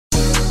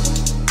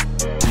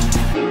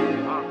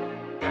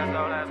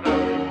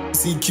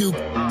BC4A,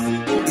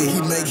 yeah,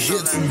 he make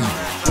hits for me.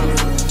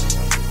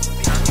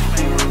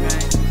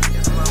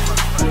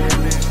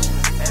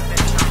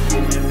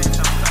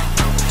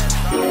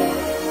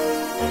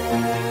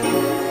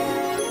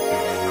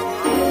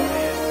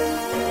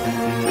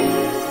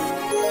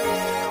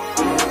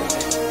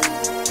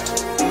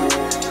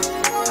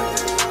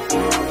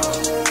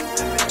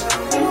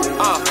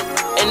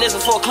 And this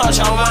is for clutch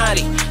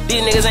almighty.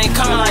 These niggas ain't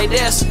coming like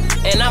this.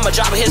 And I'ma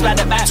drop a hits back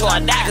to back till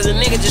I die, cause a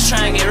nigga just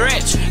tryna get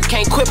rich.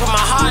 Can't quit for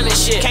my heart and this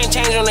shit. Can't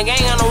change on the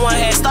gang, I'm the one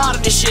that started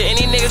this shit. And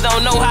these niggas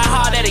don't know how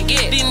hard that it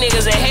get. These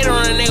niggas that hate on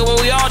a nigga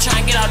when we all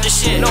tryna get out this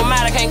shit. No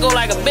matter, can't go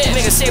like a bitch.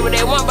 Niggas say what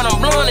they want, but I'm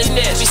blowing this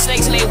bitch. Be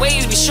snakes in they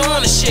ways, be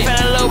showing the shit.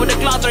 Fell in love with the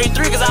Glock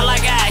 33, cause I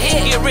like how I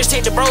hit. Get rich,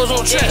 take the bros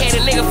on trips. Hate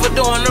a nigga for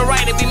doing the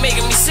right, it be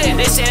making me sick.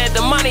 They say that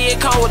the money, it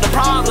come with the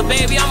problems, but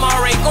baby, I'm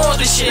already going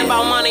through shit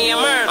about money and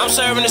murder. I'm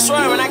serving and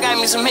swerving, I got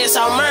me some hits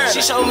out murder.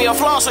 She showed me a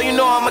flaw, so you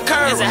know I'm a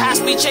curve. It's a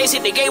high-speed chase,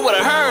 hit the gate with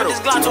a hurdle. This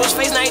Glock to his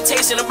face, now he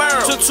tasting the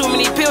burn. Took too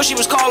many pills, she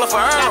was calling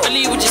for her. Can't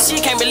believe what you see,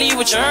 can't believe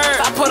what you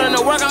heard. If I put in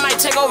the work, I might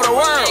take over the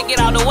world. Can't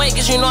get out the way,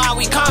 cause you know how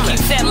we coming.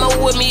 Keep fat low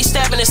with me,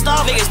 stepping and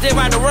stuff. Niggas did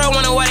right the world,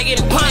 wonder why they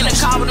getting punished. In the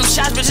car with them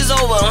shots, bitches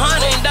over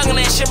 100. Ain't dunking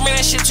that shit, bring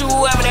that shit to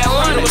whoever that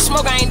wanted. With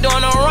smoke, I ain't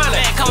doing no running.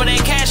 Back coming that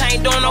cash, I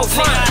ain't doing no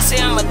front. I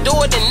say I'ma do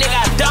it, then nigga,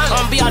 I done it.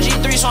 I'm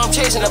BRG3, so I'm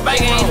chasing the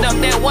bank. I ain't duck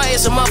that way,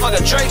 it's a motherfucker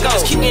Draco.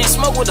 Just keep getting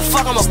smoke, what the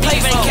fuck I'ma play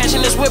for? Ain't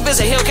catching this whip,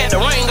 it's a Hellcat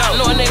the Rango. I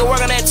know a nigga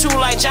working that 2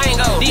 like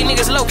Django. These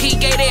niggas low-key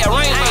gay, they a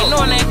rainbow. I ain't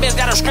knowing that bitch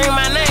gotta scream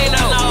my name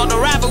though. Now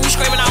the rapper, we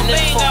screaming out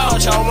bingo.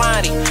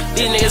 Almighty.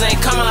 These niggas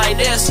ain't coming like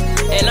this.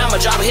 And I'ma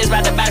drop a hits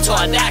back to back till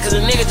I die, cause a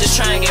nigga just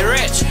tryna get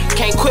rich.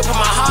 Can't quit for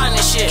my heart and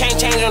this shit. Can't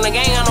change on the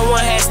gang, I'm the one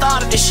that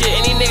started this shit.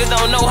 And these niggas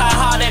don't know how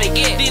hard that it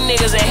get. These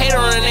niggas that hate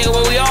on a nigga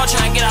when we all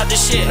tryna get out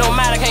this shit. No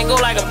matter, can't go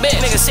like a bitch.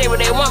 Niggas say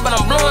what they want, but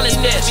I'm blowing this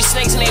bitch. Be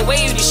snakes in they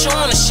waves, be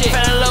showing the shit.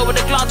 Fell in love with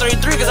the Glock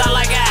 33, cause I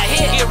like how I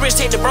hit. Get rich,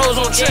 take the bros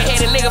on trips.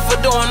 Hate a nigga for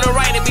doing the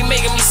right, it be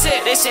making me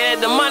sick. They say that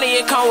the money,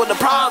 it come with the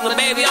problems,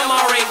 but baby, I'm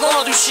already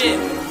going through shit.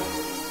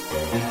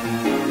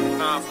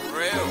 Nah, for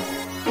real.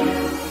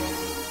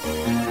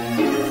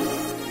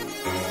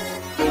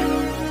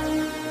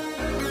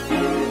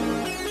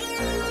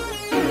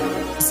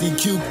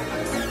 BC4A,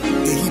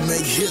 yeah, he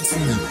make hits for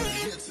me.